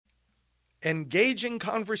Engaging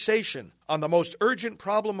conversation on the most urgent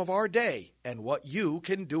problem of our day and what you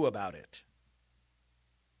can do about it.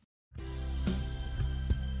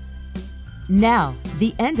 Now,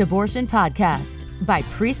 the End Abortion Podcast by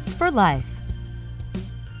Priests for Life.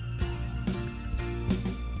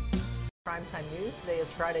 Primetime News. Today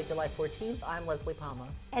is Friday, July 14th. I'm Leslie Palma.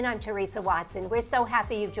 And I'm Teresa Watson. We're so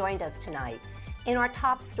happy you've joined us tonight. In our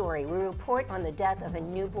top story, we report on the death of a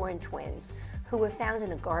newborn twins who were found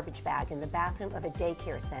in a garbage bag in the bathroom of a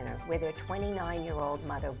daycare center where their 29-year-old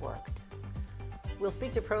mother worked. We'll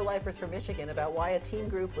speak to pro-lifers from Michigan about why a teen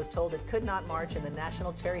group was told it could not march in the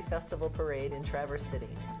National Cherry Festival Parade in Traverse City.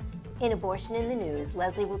 In Abortion in the News,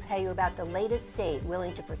 Leslie will tell you about the latest state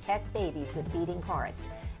willing to protect babies with beating hearts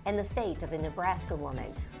and the fate of a Nebraska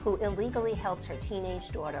woman who illegally helped her teenage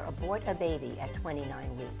daughter abort a baby at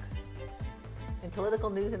 29 weeks. In political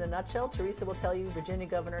news in a nutshell, Teresa will tell you Virginia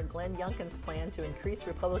Governor Glenn Youngkin's plan to increase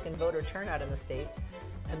Republican voter turnout in the state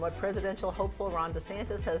and what presidential hopeful Ron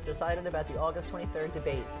DeSantis has decided about the August 23rd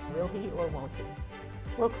debate. Will he or won't he?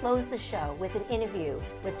 We'll close the show with an interview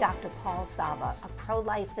with Dr. Paul Saba, a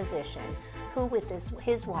pro-life physician who, with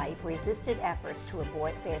his wife, resisted efforts to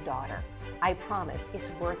abort their daughter. I promise it's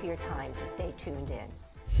worth your time to stay tuned in.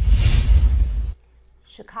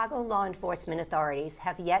 Chicago law enforcement authorities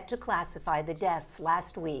have yet to classify the deaths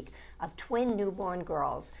last week of twin newborn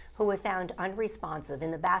girls who were found unresponsive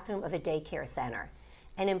in the bathroom of a daycare center.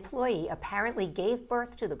 An employee apparently gave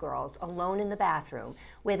birth to the girls alone in the bathroom,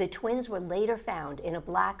 where the twins were later found in a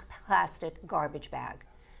black plastic garbage bag.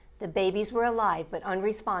 The babies were alive but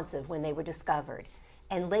unresponsive when they were discovered,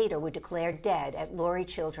 and later were declared dead at Lurie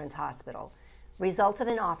Children's Hospital. Results of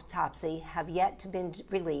an autopsy have yet to be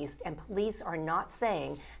released, and police are not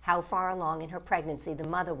saying how far along in her pregnancy the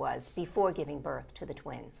mother was before giving birth to the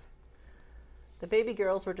twins. The baby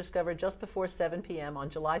girls were discovered just before 7 p.m. on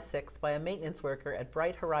July 6th by a maintenance worker at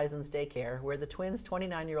Bright Horizons Daycare, where the twins'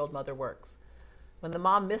 29-year-old mother works. When the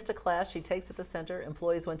mom missed a class she takes at the center,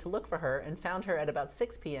 employees went to look for her and found her at about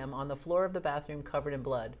 6 p.m. on the floor of the bathroom covered in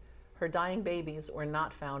blood. Her dying babies were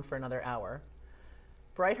not found for another hour.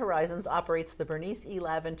 Bright Horizons operates the Bernice E.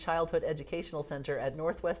 Lavin Childhood Educational Center at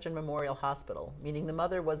Northwestern Memorial Hospital, meaning the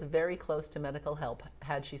mother was very close to medical help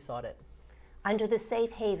had she sought it. Under the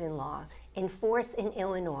safe haven law in force in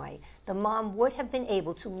Illinois, the mom would have been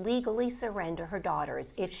able to legally surrender her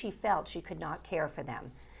daughters if she felt she could not care for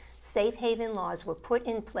them. Safe haven laws were put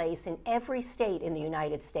in place in every state in the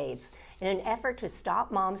United States in an effort to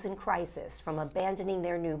stop moms in crisis from abandoning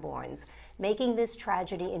their newborns, making this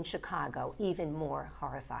tragedy in Chicago even more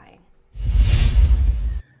horrifying.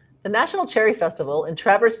 The National Cherry Festival in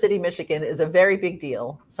Traverse City, Michigan is a very big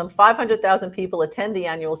deal. Some 500,000 people attend the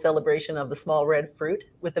annual celebration of the small red fruit,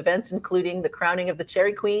 with events including the crowning of the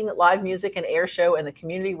Cherry Queen, live music and air show, and the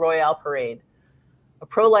Community Royale Parade. A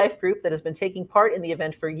pro-life group that has been taking part in the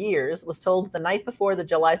event for years was told the night before the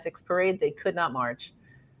July 6th parade they could not march.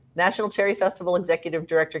 National Cherry Festival Executive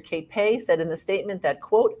Director Kate Pay said in a statement that,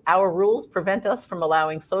 quote, "Our rules prevent us from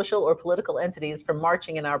allowing social or political entities from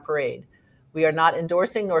marching in our parade. We are not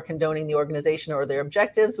endorsing nor condoning the organization or their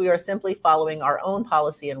objectives. We are simply following our own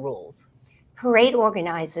policy and rules." Parade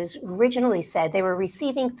organizers originally said they were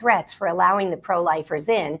receiving threats for allowing the pro-lifers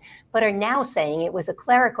in, but are now saying it was a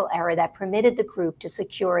clerical error that permitted the group to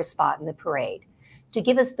secure a spot in the parade. To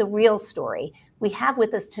give us the real story, we have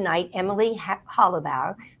with us tonight Emily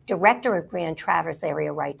Hollabauer, Director of Grand Traverse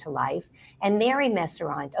Area Right to Life, and Mary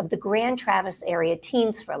Messerant of the Grand Traverse Area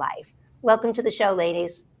Teens for Life. Welcome to the show,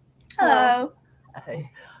 ladies. Hello.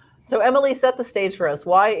 Hi. So Emily, set the stage for us.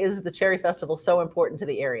 Why is the Cherry Festival so important to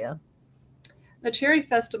the area? The Cherry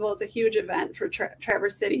Festival is a huge event for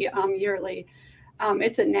Traverse City yearly.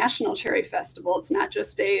 It's a national cherry festival. It's not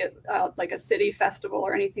just like a city festival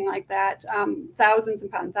or anything like that. Thousands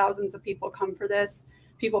upon thousands of people come for this.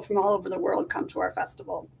 People from all over the world come to our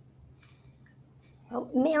festival. Well,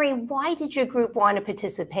 Mary, why did your group want to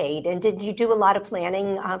participate? And did you do a lot of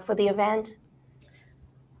planning for the event?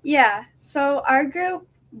 Yeah, so our group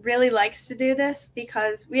really likes to do this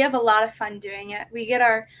because we have a lot of fun doing it. We get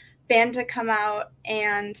our band to come out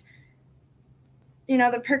and, you know,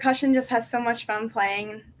 the percussion just has so much fun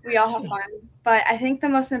playing. We all have fun. But I think the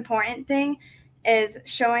most important thing is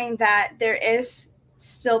showing that there is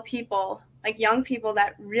still people, like young people,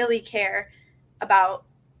 that really care about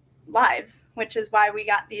lives, which is why we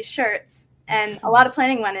got these shirts. And a lot of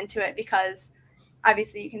planning went into it because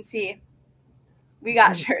obviously you can see we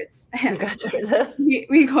got shirts.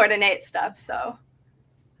 we coordinate stuff. So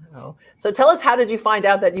tell us, how did you find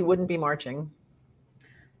out that you wouldn't be marching?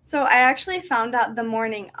 So I actually found out the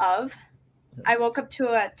morning of. I woke up to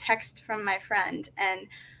a text from my friend, and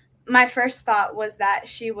my first thought was that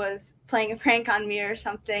she was playing a prank on me or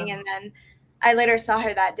something. And then I later saw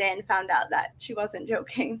her that day and found out that she wasn't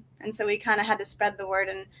joking. And so we kind of had to spread the word.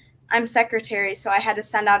 And I'm secretary, so I had to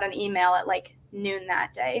send out an email at like noon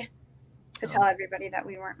that day to tell everybody that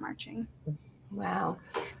we weren't marching. Wow.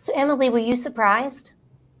 So Emily, were you surprised?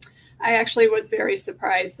 I actually was very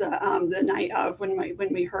surprised the night of when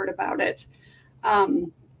we heard about it.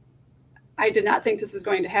 I did not think this was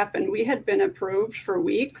going to happen. We had been approved for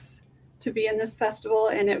weeks to be in this festival,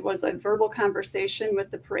 and it was a verbal conversation with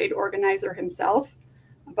the parade organizer himself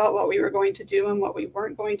about what we were going to do and what we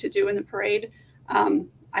weren't going to do in the parade.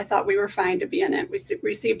 I thought we were fine to be in it. We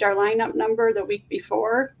received our lineup number the week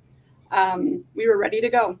before. We were ready to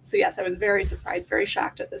go. So yes, I was very surprised, very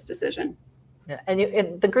shocked at this decision. Yeah.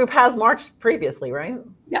 And the group has marched previously, right?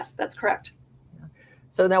 Yes, that's correct. Yeah.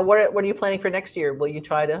 So now what are you planning for next year? Will you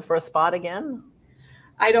try for a spot again?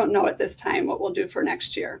 I don't know at this time what we'll do for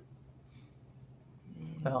next year.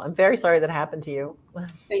 Well, I'm very sorry that happened to you.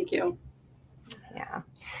 Thank you. Yeah.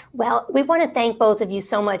 Well, we want to thank both of you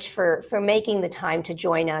so much for making the time to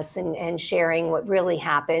join us and sharing what really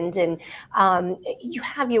happened. And you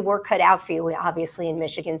have your work cut out for you, obviously, in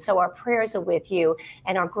Michigan. So our prayers are with you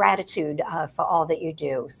and our gratitude for all that you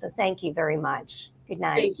do. So thank you very much. Good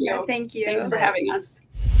night. Thank you. Thank you. Thanks for having us.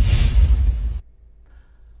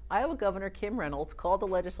 Iowa Governor Kim Reynolds called the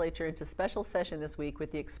legislature into special session this week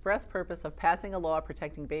with the express purpose of passing a law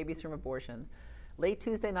protecting babies from abortion. Late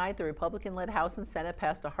Tuesday night, the Republican-led House and Senate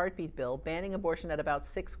passed a heartbeat bill banning abortion at about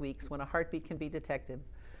 6 weeks when a heartbeat can be detected.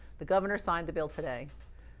 The governor signed the bill today.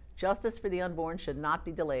 Justice for the unborn should not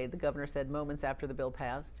be delayed, the governor said moments after the bill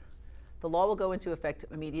passed. The law will go into effect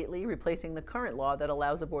immediately, replacing the current law that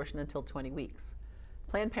allows abortion until 20 weeks.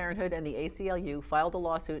 Planned Parenthood and the ACLU filed a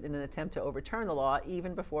lawsuit in an attempt to overturn the law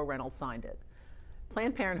even before Reynolds signed it.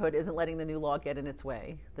 Planned Parenthood isn't letting the new law get in its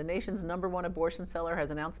way. The nation's #1 abortion seller has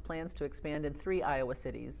announced plans to expand in 3 Iowa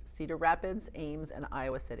cities: Cedar Rapids, Ames, and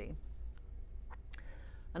Iowa City.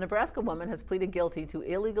 A Nebraska woman has pleaded guilty to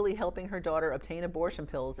illegally helping her daughter obtain abortion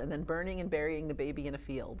pills and then burning and burying the baby in a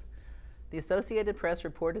field. The Associated Press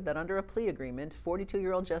reported that under a plea agreement,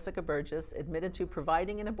 42-year-old Jessica Burgess admitted to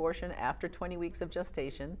providing an abortion after 20 weeks of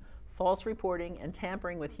gestation, false reporting, and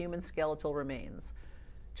tampering with human skeletal remains.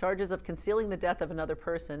 Charges of concealing the death of another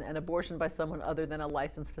person and abortion by someone other than a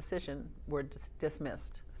licensed physician were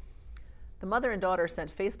dismissed. The mother and daughter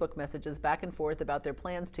sent Facebook messages back and forth about their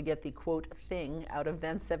plans to get the, quote, thing out of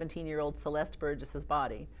then 17-year-old Celeste Burgess's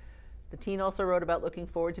body. The teen also wrote about looking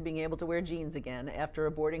forward to being able to wear jeans again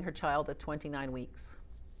after aborting her child at 29 weeks.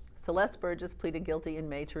 Celeste Burgess pleaded guilty in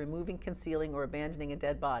May to removing, concealing, or abandoning a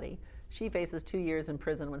dead body. She faces 2 years in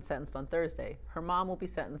prison when sentenced on Thursday. Her mom will be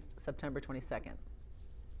sentenced September 22nd.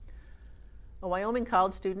 A Wyoming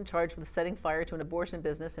college student charged with setting fire to an abortion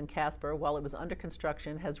business in Casper while it was under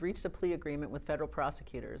construction has reached a plea agreement with federal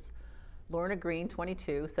prosecutors. Lorna Green,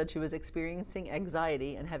 22, said she was experiencing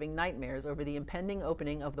anxiety and having nightmares over the impending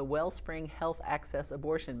opening of the Wellspring Health Access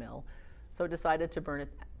abortion mill, so decided to burn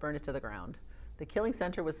it to the ground. The killing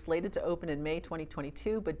center was slated to open in May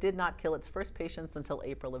 2022, but did not kill its first patients until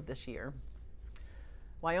April of this year.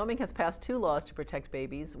 Wyoming has passed 2 laws to protect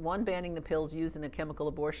babies, one banning the pills used in a chemical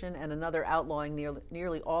abortion and another outlawing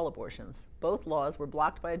nearly all abortions. Both laws were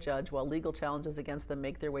blocked by a judge while legal challenges against them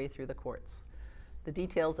make their way through the courts. The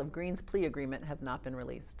details of Green's plea agreement have not been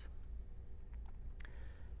released.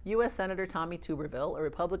 U.S. Senator Tommy Tuberville, a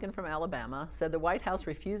Republican from Alabama, said the White House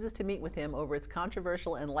refuses to meet with him over its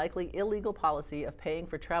controversial and likely illegal policy of paying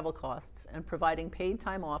for travel costs and providing paid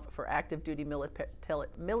time off for active duty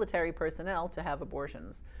military personnel to have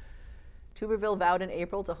abortions. Tuberville vowed in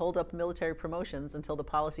April to hold up military promotions until the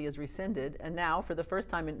policy is rescinded, and now, for the first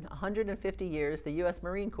time in 150 years, the U.S.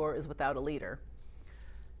 Marine Corps is without a leader.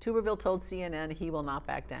 Tuberville told CNN he will not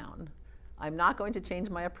back down. "I'm not going to change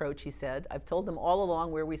my approach," he said. "I've told them all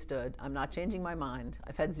along where we stood. I'm not changing my mind.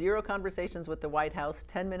 I've had 0 conversations with the White House,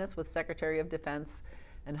 10 minutes with Secretary of Defense,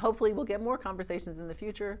 and hopefully we'll get more conversations in the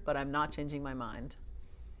future, but I'm not changing my mind."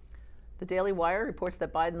 The Daily Wire reports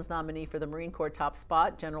that Biden's nominee for the Marine Corps top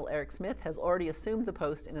spot, General Eric Smith, has already assumed the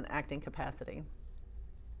post in an acting capacity.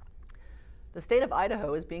 The state of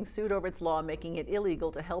Idaho is being sued over its law making it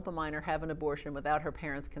illegal to help a minor have an abortion without her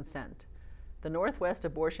parents' consent. The Northwest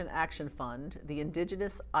Abortion Action Fund, the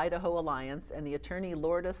Indigenous Idaho Alliance, and the attorney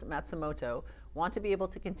Lourdes Matsumoto want to be able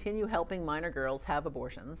to continue helping minor girls have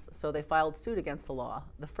abortions, so they filed suit against the law,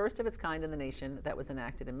 the first of its kind in the nation that was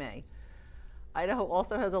enacted in May. Idaho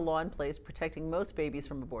also has a law in place protecting most babies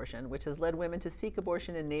from abortion, which has led women to seek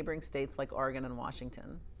abortion in neighboring states like Oregon and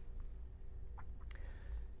Washington.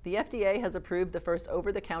 The FDA has approved the first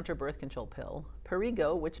over-the-counter birth control pill.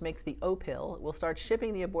 Perrigo, which makes the O pill, will start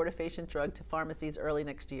shipping the abortifacient drug to pharmacies early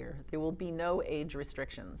next year. There will be no age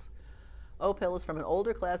restrictions. O pill is from an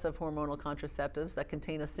older class of hormonal contraceptives that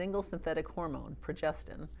contain a single synthetic hormone,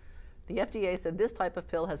 progestin. The FDA said this type of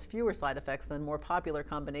pill has fewer side effects than more popular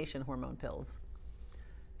combination hormone pills.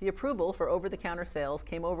 The approval for over-the-counter sales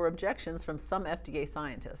came over objections from some FDA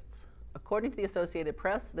scientists. According to the Associated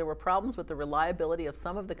Press, there were problems with the reliability of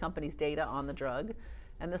some of the company's data on the drug,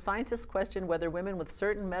 and the scientists questioned whether women with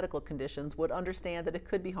certain medical conditions would understand that it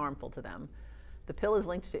could be harmful to them. The pill is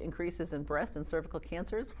linked to increases in breast and cervical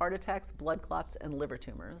cancers, heart attacks, blood clots, and liver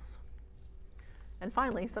tumors. And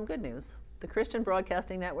finally, some good news. The Christian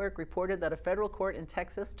Broadcasting Network reported that a federal court in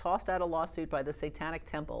Texas tossed out a lawsuit by the Satanic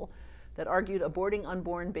Temple that argued aborting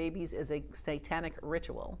unborn babies is a satanic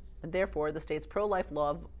ritual, and therefore the state's pro-life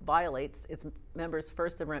law violates its members'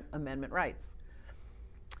 First Amendment rights.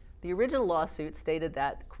 The original lawsuit stated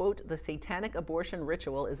that, quote, the satanic abortion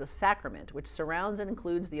ritual is a sacrament which surrounds and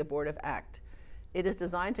includes the abortive act. It is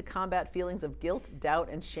designed to combat feelings of guilt, doubt,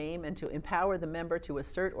 and shame, and to empower the member to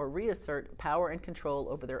assert or reassert power and control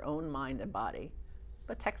over their own mind and body.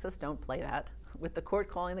 But Texas don't play that, with the court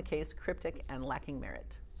calling the case cryptic and lacking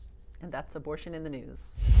merit. And that's abortion in the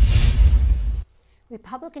news.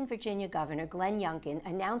 Republican Virginia Governor Glenn Youngkin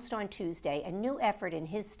announced on Tuesday a new effort in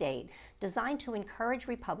his state designed to encourage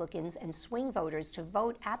Republicans and swing voters to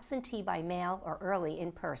vote absentee by mail or early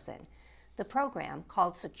in person. The program,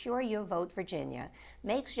 called Secure Your Vote Virginia,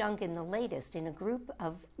 makes Youngkin the latest in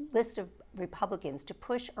a list of Republicans to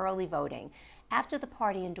push early voting after the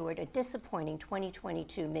party endured a disappointing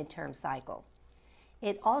 2022 midterm cycle.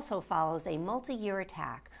 It also follows a multi-year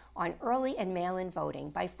attack on early and mail-in voting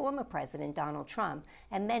by former President Donald Trump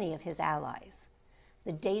and many of his allies.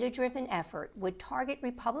 The data-driven effort would target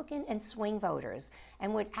Republican and swing voters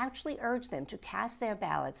and would actually urge them to cast their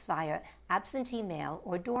ballots via absentee mail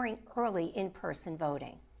or during early in-person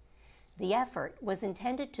voting. The effort was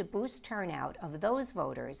intended to boost turnout of those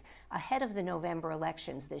voters ahead of the November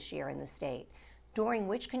elections this year in the state, during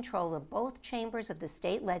which control of both chambers of the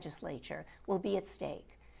state legislature will be at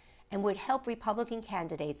stake, and would help Republican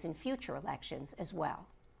candidates in future elections as well.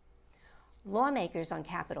 Lawmakers on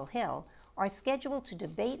Capitol Hill are scheduled to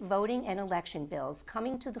debate voting and election bills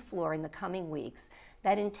coming to the floor in the coming weeks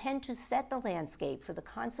that intend to set the landscape for the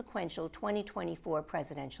consequential 2024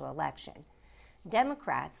 presidential election.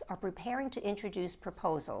 Democrats are preparing to introduce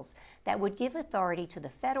proposals that would give authority to the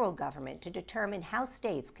federal government to determine how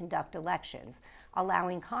states conduct elections,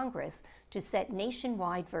 allowing Congress to set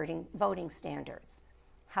nationwide voting standards.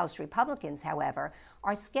 House Republicans, however,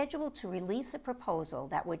 are scheduled to release a proposal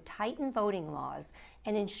that would tighten voting laws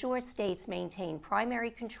and ensure states maintain primary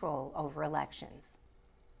control over elections.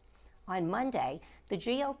 On Monday, the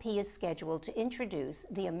GOP is scheduled to introduce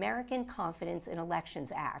the American Confidence in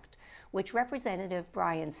Elections Act, which Representative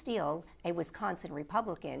Brian Steele, a Wisconsin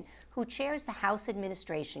Republican who chairs the House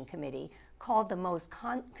Administration Committee, called the most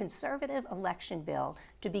conservative election bill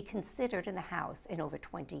to be considered in the House in over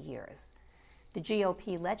 20 years. The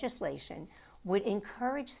GOP legislation would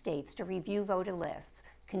encourage states to review voter lists,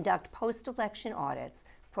 conduct post-election audits,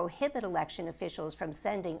 prohibit election officials from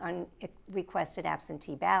sending unrequested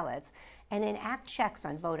absentee ballots, and enact checks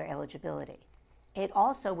on voter eligibility. It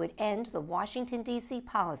also would end the Washington, D.C.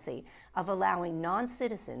 policy of allowing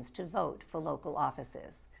non-citizens to vote for local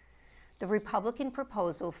offices. The Republican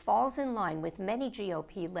proposal falls in line with many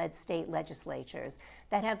GOP-led state legislatures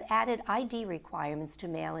that have added ID requirements to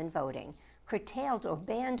mail-in voting, curtailed or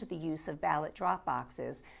banned the use of ballot drop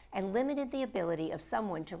boxes, and limited the ability of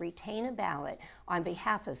someone to retain a ballot on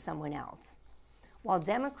behalf of someone else. While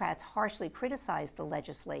Democrats harshly criticized the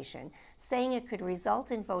legislation, saying it could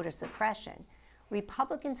result in voter suppression,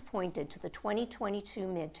 Republicans pointed to the 2022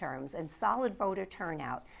 midterms and solid voter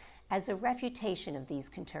turnout as a refutation of these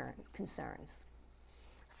concerns.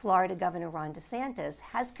 Florida Governor Ron DeSantis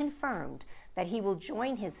has confirmed that he will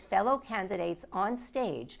join his fellow candidates on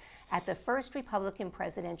stage at the first Republican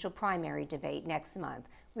presidential primary debate next month,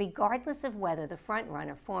 regardless of whether the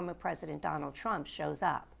frontrunner, former President Donald Trump, shows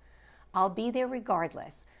up. I'll be there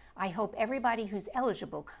regardless. I hope everybody who's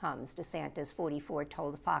eligible comes, DeSantis, 44,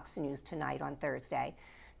 told Fox News Tonight on Thursday,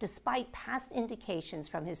 despite past indications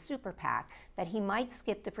from his super PAC that he might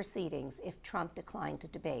skip the proceedings if Trump declined to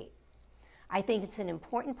debate. I think it's an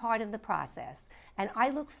important part of the process, and I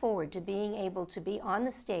look forward to being able to be on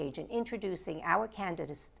the stage and introducing our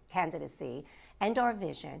candidacy and our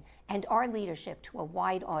vision and our leadership to a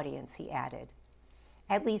wide audience, he added.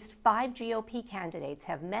 At least 5 GOP candidates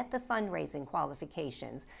have met the fundraising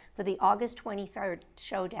qualifications for the August 23rd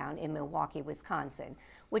showdown in Milwaukee, Wisconsin,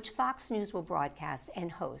 which Fox News will broadcast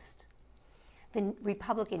and host. The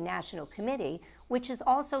Republican National Committee, which is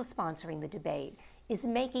also sponsoring the debate, is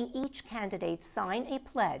making each candidate sign a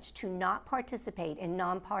pledge to not participate in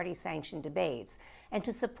non-party sanctioned debates and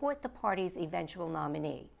to support the party's eventual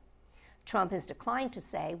nominee. Trump has declined to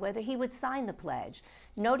say whether he would sign the pledge,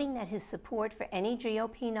 noting that his support for any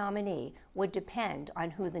GOP nominee would depend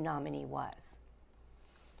on who the nominee was.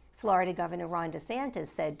 Florida Governor Ron DeSantis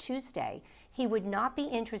said Tuesday he would not be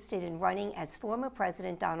interested in running as former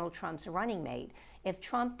President Donald Trump's running mate if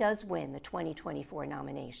Trump does win the 2024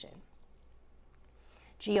 nomination.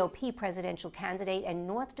 GOP presidential candidate and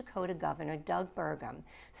North Dakota Governor Doug Burgum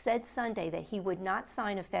said Sunday that he would not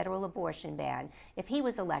sign a federal abortion ban if he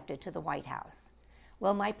was elected to the White House.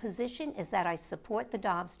 Well, my position is that I support the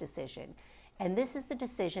Dobbs decision, and this is the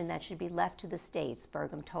decision that should be left to the states,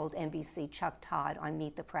 Burgum told NBC Chuck Todd on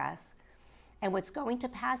Meet the Press. And what's going to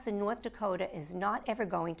pass in North Dakota is not ever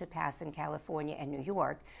going to pass in California and New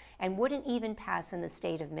York, and wouldn't even pass in the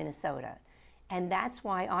state of Minnesota. And that's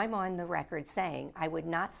why I'm on the record saying I would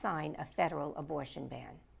not sign a federal abortion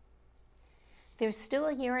ban. There's still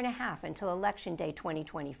a year and a half until Election Day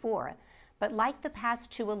 2024, but like the past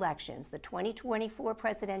two elections, the 2024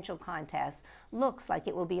 presidential contest looks like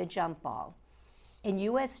it will be a jump ball. In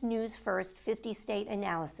U.S. News First 50-state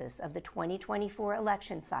analysis of the 2024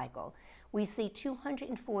 election cycle, we see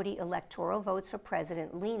 240 electoral votes for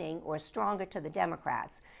president leaning or stronger to the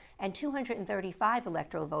Democrats, and 235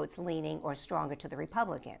 electoral votes leaning or stronger to the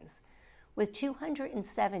Republicans. With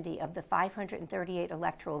 270 of the 538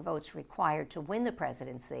 electoral votes required to win the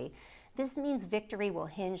presidency, this means victory will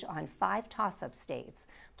hinge on 5 toss-up states,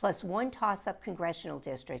 plus 1 toss-up congressional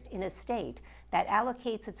district in a state that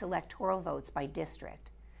allocates its electoral votes by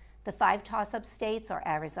district. The 5 toss-up states are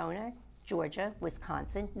Arizona, Georgia,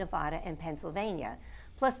 Wisconsin, Nevada, and Pennsylvania,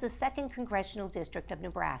 plus the 2nd congressional district of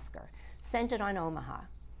Nebraska, centered on Omaha.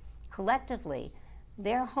 Collectively,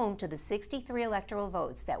 they're home to the 63 electoral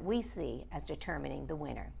votes that we see as determining the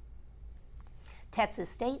winner. Texas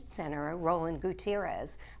State Senator Roland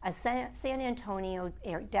Gutierrez, a San Antonio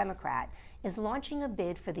Democrat, is launching a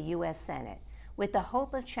bid for the U.S. Senate with the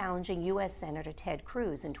hope of challenging U.S. Senator Ted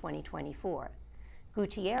Cruz in 2024.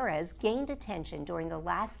 Gutierrez gained attention during the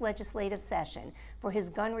last legislative session for his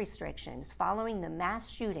gun restrictions following the mass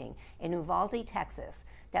shooting in Uvalde, Texas,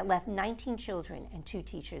 that left 19 children and 2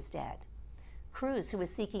 teachers dead. Cruz, who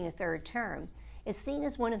is seeking a 3rd term, is seen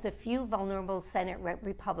as one of the few vulnerable Senate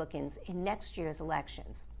Republicans in next year's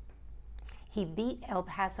elections. He beat El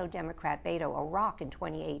Paso Democrat Beto O'Rourke in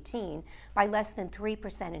 2018 by less than 3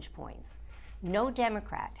 percentage points. No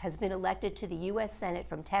Democrat has been elected to the U.S. Senate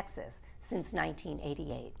from Texas since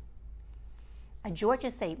 1988. A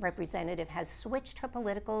Georgia state representative has switched her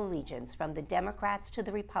political allegiance from the Democrats to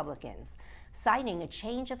the Republicans, citing a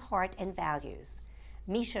change of heart and values.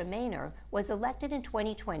 Misha Maynor was elected in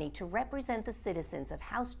 2020 to represent the citizens of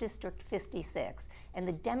House District 56 in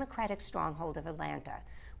the Democratic stronghold of Atlanta,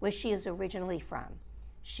 where she is originally from.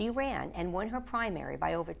 She ran and won her primary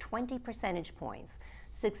by over 20 percentage points,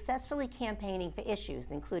 successfully campaigning for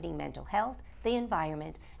issues including mental health, the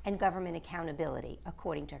environment, and government accountability,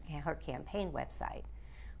 according to her campaign website.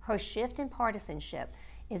 Her shift in partisanship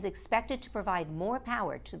is expected to provide more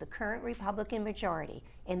power to the current Republican majority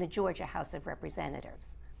in the Georgia House of Representatives.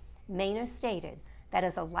 Maynor stated that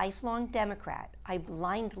as a lifelong Democrat, I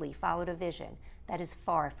blindly followed a vision that is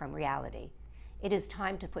far from reality. It is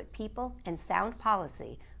time to put people and sound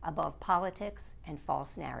policy above politics and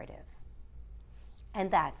false narratives. And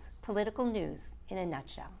that's political news in a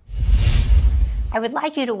nutshell. I would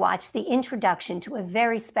like you to watch the introduction to a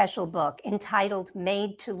very special book entitled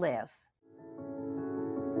Made to Live.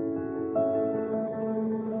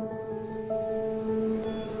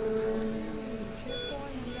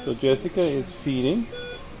 So Jessica is feeding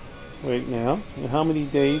right now. And how many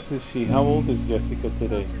days is she? How old is Jessica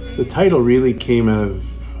today? The title really came out of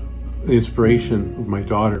the inspiration of my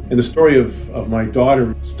daughter. And the story of my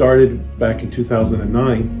daughter started back in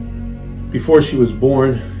 2009. Before she was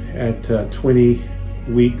born, at 20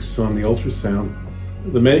 weeks on the ultrasound,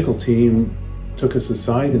 the medical team took us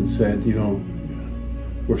aside and said, you know,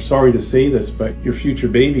 we're sorry to say this, but your future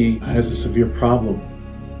baby has a severe problem,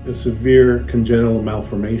 a severe congenital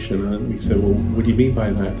malformation. And we said, well, what do you mean by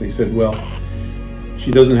that? They said, well,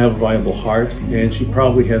 she doesn't have a viable heart and she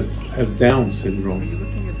probably has Down syndrome.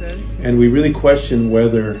 And we really questioned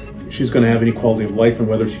whether she's going to have any quality of life and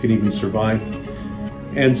whether she could even survive.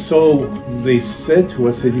 And so they said to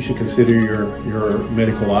us that you should consider your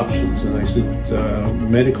medical options. And I said,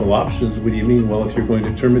 medical options? What do you mean? Well, if you're going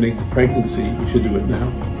to terminate the pregnancy, you should do it now.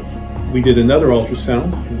 We did another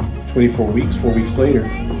ultrasound, 24 weeks, 4 weeks later,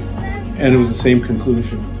 and it was the same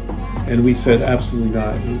conclusion. And we said, absolutely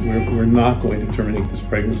not. We're not going to terminate this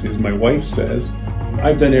pregnancy. As my wife says,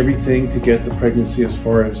 I've done everything to get the pregnancy as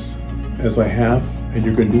far as I have, and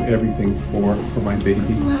you're going to do everything for my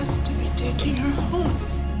baby.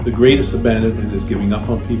 The greatest abandonment is giving up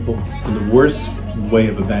on people, and the worst way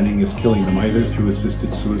of abandoning is killing them, either through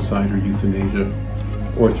assisted suicide or euthanasia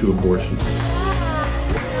or through abortion.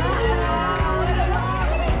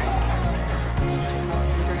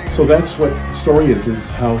 So that's what the story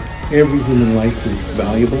is how every human life is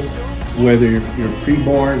valuable, whether you're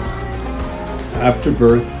preborn, after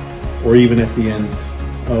birth, or even at the end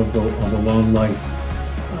of a long life.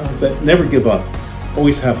 That never give up,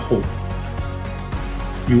 always have hope.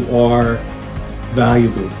 You are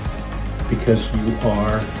valuable because you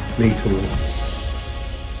are made to live.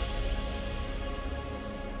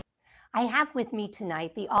 I have with me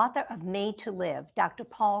tonight the author of Made to Live, Dr.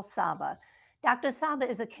 Paul Saba. Dr. Saba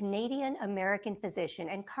is a Canadian-American physician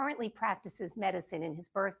and currently practices medicine in his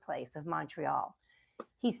birthplace of Montreal.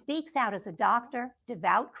 He speaks out as a doctor,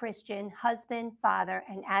 devout Christian, husband, father,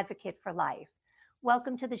 and advocate for life.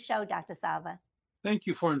 Welcome to the show, Dr. Saba. Thank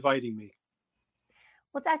you for inviting me.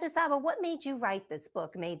 Well, Dr. Saba, what made you write this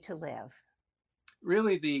book, Made to Live?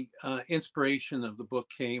 Really, the inspiration of the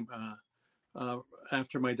book came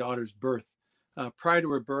after my daughter's birth. Prior to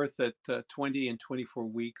her birth at 20 and 24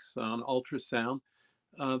 weeks on ultrasound,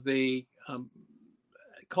 they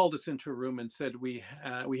called us into a room and said, we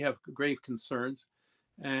have grave concerns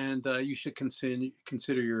and you should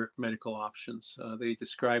consider your medical options. They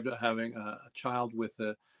described having a child with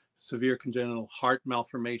a severe congenital heart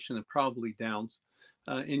malformation and probably Downs.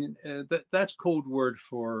 That's code word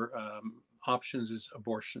for options is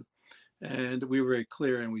abortion. And we were very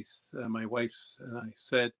clear, and my wife and I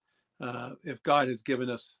said, if God has given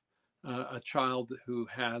us a child who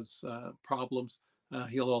has problems,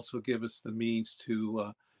 he'll also give us the means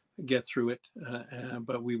to get through it,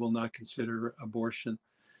 but we will not consider abortion.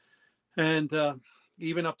 And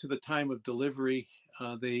even up to the time of delivery,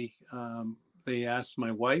 they asked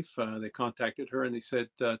my wife, they contacted her and they said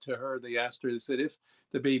to her, they asked her, they said, if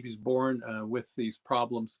the baby's born with these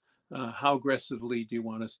problems, how aggressively do you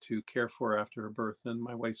want us to care for her after her birth? And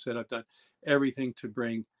my wife said, I've done everything to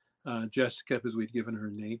bring Jessica, because we'd given her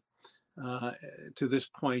a name, to this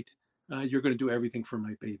point. You're going to do everything for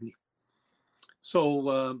my baby.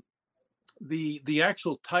 So the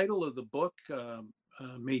actual title of the book,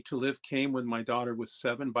 Made to Live, came when my daughter was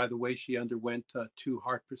 7. By the way, she underwent 2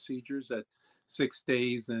 heart procedures at 6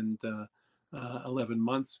 days and 11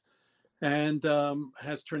 months. And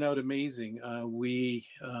has turned out amazing.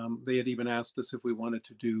 They had even asked us if we wanted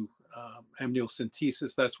to do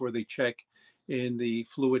amniocentesis. That's where they check in the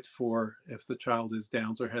fluid for if the child is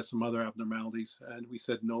Downs or has some other abnormalities. And we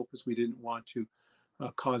said no, because we didn't want to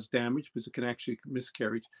cause damage, because it can actually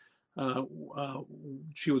miscarriage.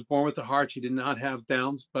 She was born with a heart. She did not have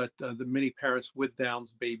Downs, but the many parents with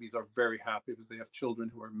Downs babies are very happy because they have children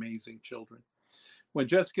who are amazing children. When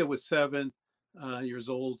Jessica was 7 years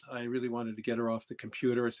old, I really wanted to get her off the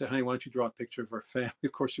computer. I said, honey, why don't you draw a picture of our family?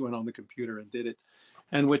 Of course, she went on the computer and did it.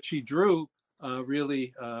 And what she drew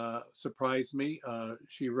really surprised me.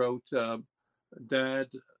 She wrote Dad,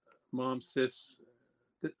 Mom, Sis,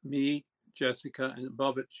 me, Jessica, and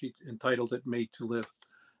above it, she entitled it Made to Live.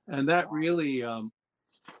 And that really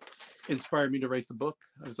inspired me to write the book.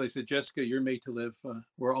 As I said, Jessica, you're made to live.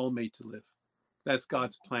 We're all made to live. That's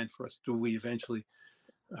God's plan for us. Do we eventually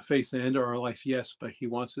face the end of our life? Yes, but he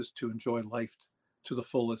wants us to enjoy life to the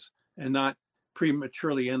fullest and not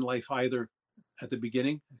prematurely end life either at the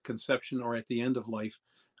beginning, conception, or at the end of life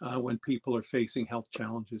when people are facing health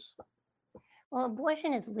challenges. Well,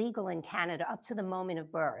 abortion is legal in Canada up to the moment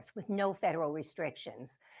of birth with no federal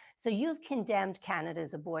restrictions. So you've condemned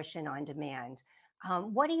Canada's abortion on demand.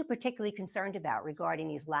 What are you particularly concerned about regarding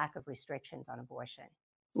these lack of restrictions on abortion?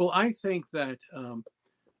 Well, I think that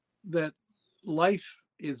that life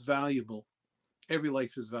is valuable. Every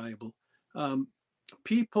life is valuable.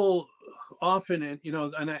 People often,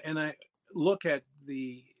 and I look at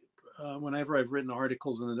the whenever I've written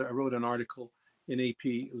articles, and I wrote an article in AP.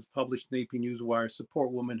 It was published in AP Newswire.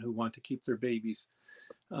 Support women who want to keep their babies.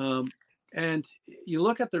 And you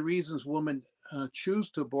look at the reasons women choose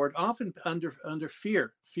to abort, often under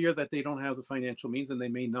fear that they don't have the financial means, and they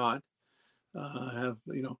may not have.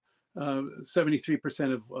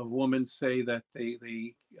 73% of women say that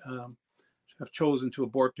they have chosen to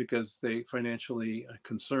abort because they financially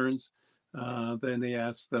concerns. Then they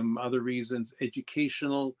ask them other reasons.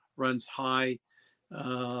 Educational runs high,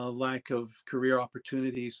 lack of career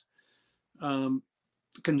opportunities.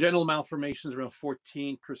 Congenital malformations around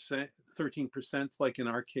 14%, 13%, like in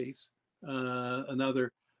our case.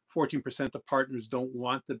 Another 14% of partners don't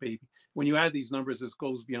want the baby. When you add these numbers, this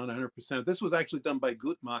goes beyond 100%. This was actually done by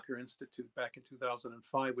Guttmacher Institute back in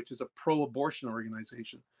 2005, which is a pro-abortion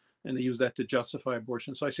organization, and they use that to justify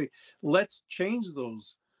abortion. So I say, let's change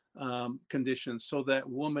those conditions so that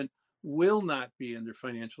women will not be under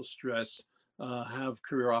financial stress, have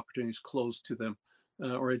career opportunities closed to them,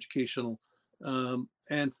 or educational.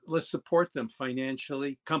 And let's support them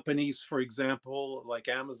financially. Companies, for example, like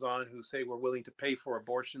Amazon, who say we're willing to pay for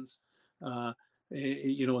abortions,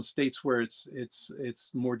 in states where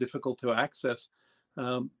it's more difficult to access.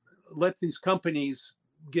 Let these companies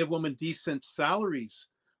give women decent salaries,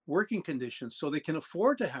 working conditions, so they can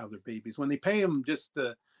afford to have their babies. When they pay them just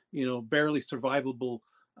barely survivable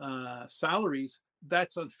salaries,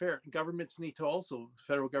 that's unfair. Governments need to also,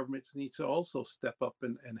 federal governments need to also step up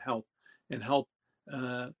and help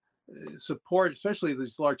support, especially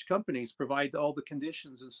these large companies, provide all the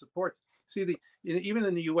conditions and supports. See, even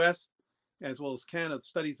in the U.S. as well as Canada,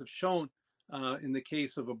 studies have shown in the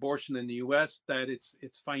case of abortion in the U.S. that it's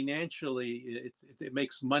financially it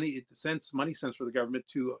makes money, money sense for the government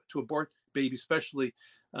to abort babies, especially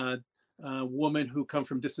women who come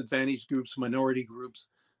from disadvantaged groups, minority groups.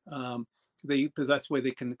 Because that's the way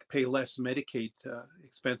they can pay less Medicaid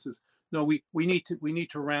expenses. No, we need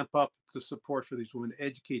to ramp up the support for these women,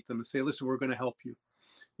 educate them, and say, listen, we're going to help you.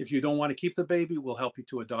 If you don't want to keep the baby, we'll help you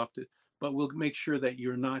to adopt it, but we'll make sure that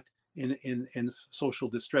you're not in social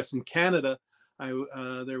distress. In Canada,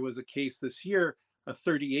 there was a case this year, a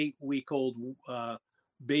 38-week-old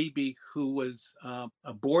baby who was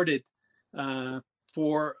aborted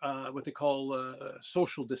for what they call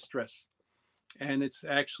social distress. And it's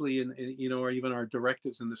actually or even our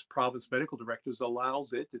directives in this province, medical directives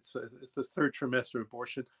allows it. It's the third trimester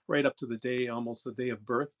abortion, right up to almost the day of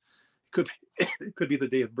birth. It could be the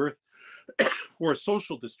day of birth, or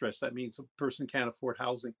social distress. That means a person can't afford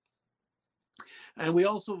housing. And we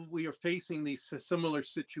are facing these similar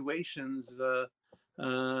situations,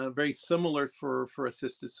 very similar for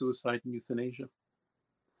assisted suicide and euthanasia,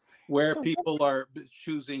 where people are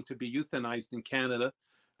choosing to be euthanized in Canada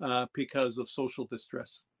because of social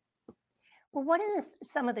distress. Well, what are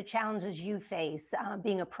some of the challenges you face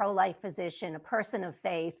being a pro-life physician, a person of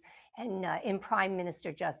faith, and in Prime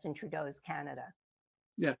Minister Justin Trudeau's Canada?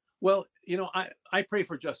 Yeah, well, I pray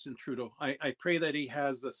for Justin Trudeau. I pray that he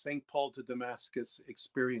has a St. Paul to Damascus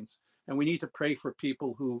experience, and we need to pray for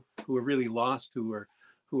people who are really lost, who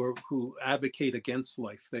advocate against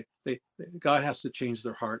life. God has to change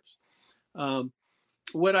their hearts.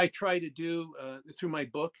 What I try to do through my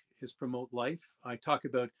book is promote life. I talk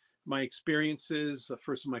about my experiences,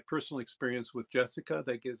 first my personal experience with Jessica,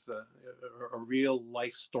 that gives a real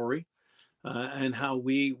life story, and how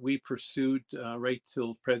we pursued right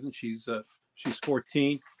till present. She's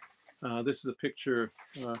 14. This is a picture,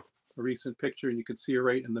 a recent picture, and you can see her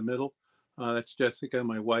right in the middle. That's Jessica,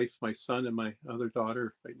 my wife, my son, and my other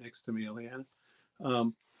daughter right next to me, Eliana.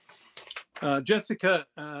 Jessica,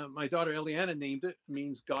 my daughter Eliana named it,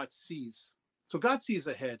 means God sees. So God sees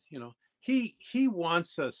ahead. He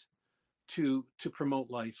wants us to promote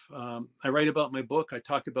life. I write about my book. I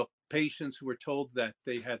talk about patients who were told that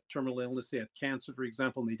they had terminal illness, they had cancer, for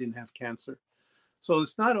example, and they didn't have cancer. So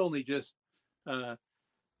it's not only just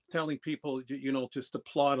telling people, just to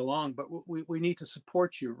plod along, but we need to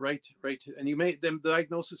support you, right? And the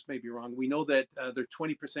diagnosis may be wrong. We know that there are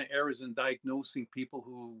 20% errors in diagnosing people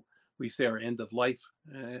who we say are end of life.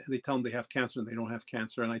 They tell them they have cancer and they don't have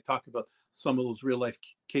cancer. And I talk about some of those real life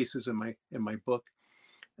cases in my book.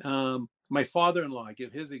 My father-in-law, I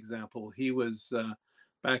give his example. He was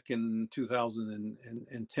back in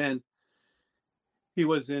 2010. He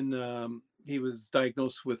was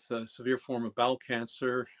diagnosed with a severe form of bowel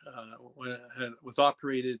cancer. When it was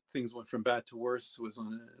operated, things went from bad to worse. Was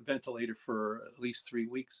on a ventilator for at least 3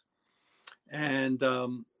 weeks, and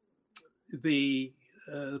the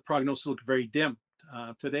prognosis looked very dim.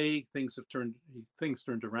 Today, things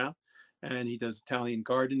turned around, and he does Italian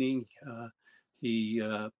gardening. He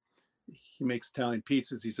makes Italian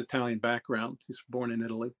pizzas. He's Italian background. He's born in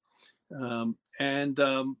Italy,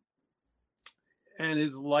 and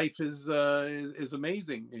his life is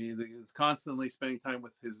amazing. He's constantly spending time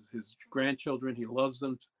with his grandchildren. He loves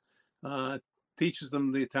them, teaches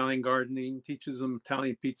them the Italian gardening, teaches them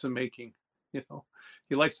Italian pizza making.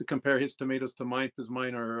 He likes to compare his tomatoes to mine because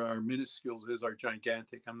mine are minuscule. His are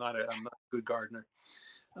gigantic. I'm not a good gardener.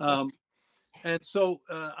 And so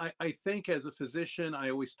I think as a physician, I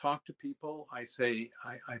always talk to people. I say,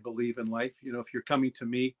 I believe in life. If you're coming to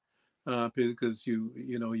me because you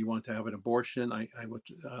want to have an abortion. I would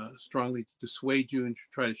strongly dissuade you and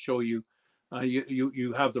try to show you,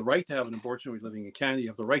 you have the right to have an abortion. We're living in Canada. You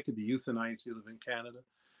have the right to be euthanized. You live in Canada.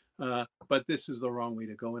 But this is the wrong way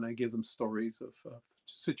to go. And I give them stories of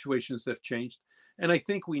situations that have changed. And I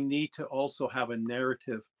think we need to also have a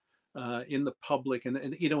narrative in the public and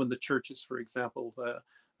in the churches, for example.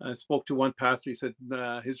 I spoke to one pastor. He said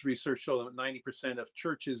his research showed that 90% of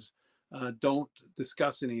churches don't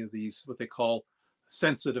discuss any of these, what they call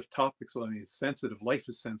sensitive topics. Well, I mean, it's sensitive. Life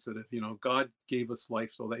is sensitive. God gave us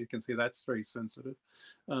life, so that you can say that's very sensitive.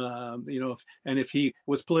 And if he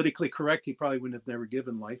was politically correct, he probably wouldn't have never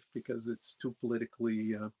given life, because it's too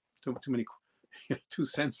politically too many too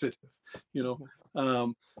sensitive.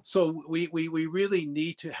 So we really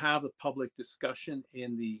need to have a public discussion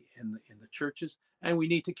in the churches, and we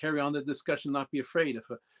need to carry on the discussion, not be afraid. If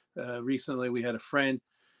recently we had a friend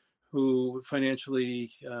who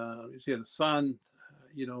financially, she had a son,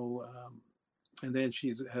 and then she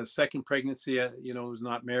has a second pregnancy, was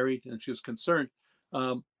not married, and she was concerned.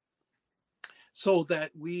 So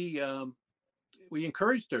that we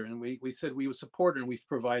encouraged her, and we said we would support her, and we've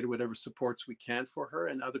provided whatever supports we can for her,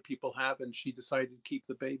 and other people have, and she decided to keep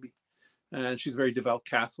the baby. And she's a very devout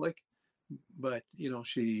Catholic, but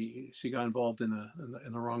she got involved in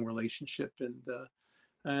a wrong relationship,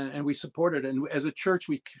 and we supported. And as a church,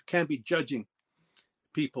 we can't be judging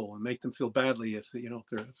people and make them feel badly if they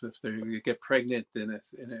get pregnant in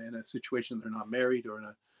a situation they're not married or in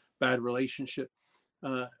a bad relationship.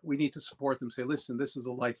 We need to support them. Say, listen, this is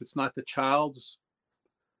a life. It's not the child's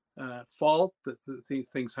fault that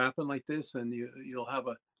things happen like this, and you'll have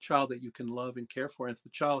a child that you can love and care for. And if the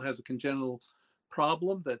child has a congenital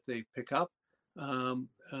problem that they pick up,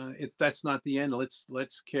 that's not the end.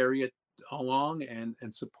 Let's carry it along and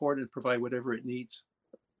support and provide whatever it needs.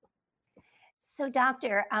 So,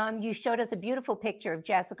 Doctor, you showed us a beautiful picture of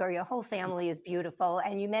Jessica. Your whole family is beautiful,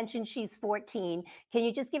 and you mentioned she's 14. Can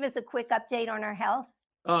you just give us a quick update on her health?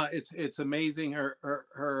 It's amazing.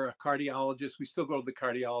 Her cardiologist, we still go to the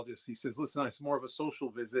cardiologist. He says, listen, it's more of a social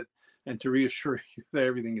visit and to reassure you that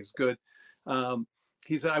everything is good.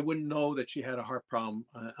 He said, I wouldn't know that she had a heart problem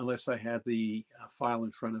unless I had the file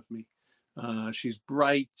in front of me. She's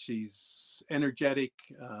bright. She's energetic.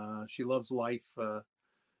 She loves life.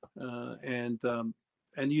 And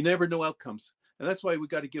you never know outcomes. And that's why we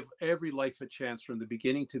got to give every life a chance from the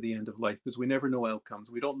beginning to the end of life, because we never know outcomes.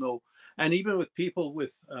 We don't know. And even with people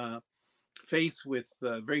faced with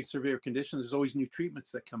very severe conditions, there's always new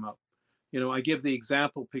treatments that come up. I give the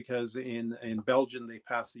example because in Belgium, they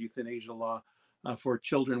passed the euthanasia law for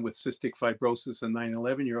children with cystic fibrosis and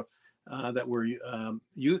 9-11-year-old that were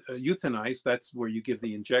euthanized. That's where you give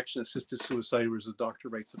the injection. Assisted suicide, where the doctor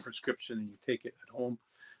writes the prescription and you take it at home.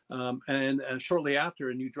 And shortly after,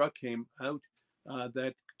 a new drug came out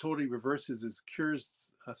that totally reverses,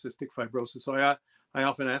 cures cystic fibrosis. So I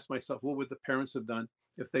often ask myself, what would the parents have done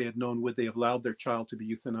if they had known? Would they have allowed their child to be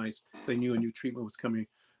euthanized if they knew a new treatment was coming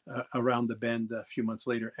around the bend a few months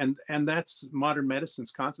later? And that's modern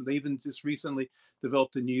medicine's concept. They even just recently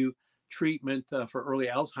developed a new treatment for early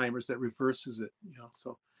Alzheimer's that reverses it.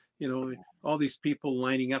 So all these people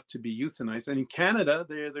lining up to be euthanized. And in Canada,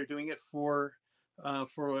 they're doing it for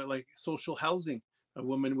like social housing. A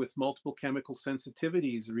woman with multiple chemical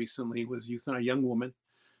sensitivities recently was euthanized, a young woman.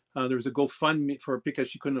 There was a GoFundMe because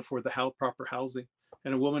she couldn't afford the proper housing.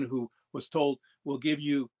 And a woman who was told, we'll give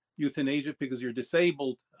you euthanasia because you're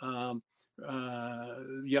disabled. You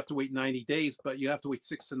have to wait 90 days, but you have to wait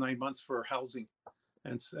 6 to 9 months for housing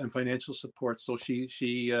and financial support. So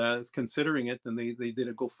she is considering it, and they did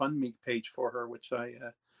a GoFundMe page for her, which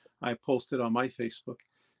I posted on my Facebook.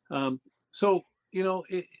 So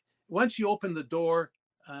once you open the door,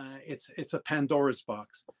 it's a Pandora's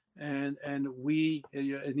box, and we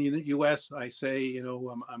in the U.S. I say, as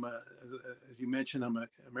you mentioned, I'm an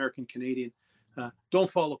American Canadian. Don't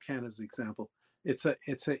follow Canada's example. It's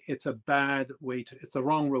a bad way it's a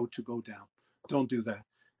wrong road to go down. Don't do that.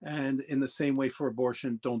 And in the same way for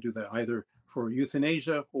abortion, don't do that either for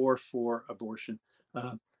euthanasia or for abortion.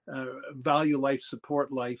 Value life,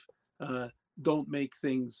 support life. Don't make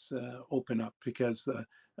things open up, because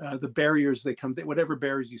the barriers whatever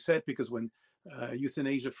barriers you set, because when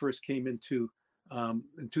euthanasia first came into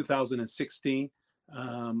in 2016,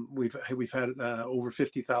 we've had over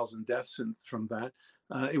 50,000 deaths from that.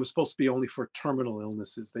 It was supposed to be only for terminal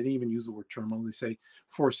illnesses. They didn't even use the word terminal. They say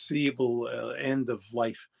foreseeable end of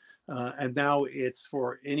life. And now it's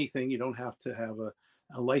for anything. You don't have to have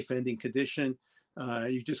a life-ending condition.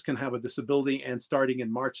 You just can have a disability. And starting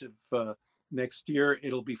in March of next year,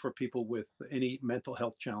 it'll be for people with any mental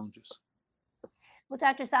health challenges. Well,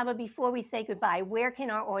 Dr. Saba, before we say goodbye, where can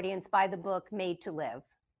our audience buy the book Made to Live?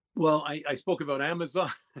 Well, I spoke about Amazon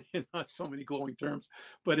in not so many glowing terms,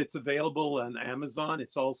 but it's available on Amazon.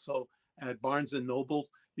 It's also at Barnes and Noble.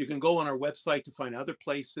 You can go on our website to find other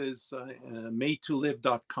places,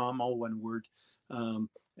 madetolive.com, all one word, and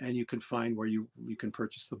you can find where you can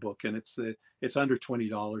purchase the book. And it's under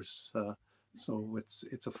 $20, so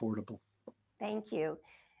it's affordable. Thank you.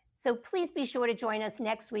 So please be sure to join us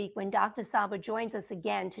next week when Dr. Saba joins us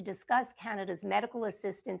again to discuss Canada's medical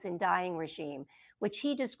assistance in dying regime, which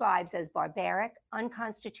he describes as barbaric,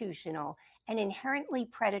 unconstitutional, and inherently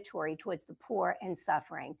predatory towards the poor and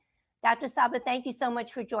suffering. Dr. Saba, thank you so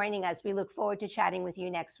much for joining us. We look forward to chatting with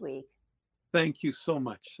you next week. Thank you so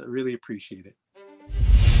much. I really appreciate it.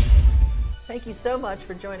 Thank you so much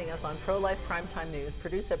for joining us on Pro-Life Primetime News,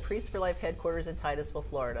 produced at Priests for Life headquarters in Titusville,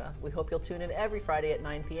 Florida. We hope you'll tune in every Friday at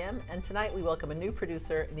 9 p.m. And tonight we welcome a new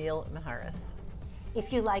producer, Neil Maharis.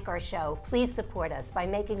 If you like our show, please support us by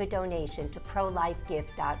making a donation to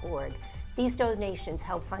prolifegift.org. These donations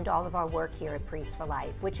help fund all of our work here at Priests for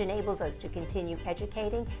Life, which enables us to continue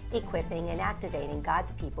educating, equipping, and activating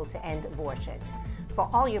God's people to end abortion. For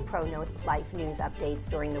all your pro-life news updates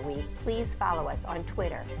during the week, please follow us on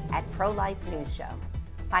Twitter at Pro-Life News Show.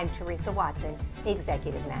 I'm Teresa Watson,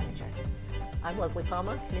 Executive Manager. I'm Leslie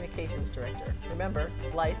Palma, Communications Director. Remember,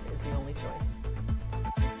 life is the only choice.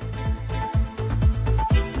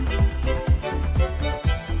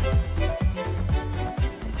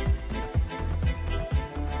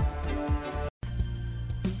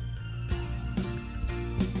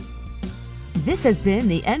 This has been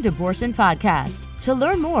the End Abortion Podcast. To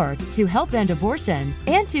learn more, to help end abortion,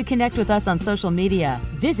 and to connect with us on social media,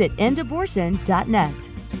 visit endabortion.net.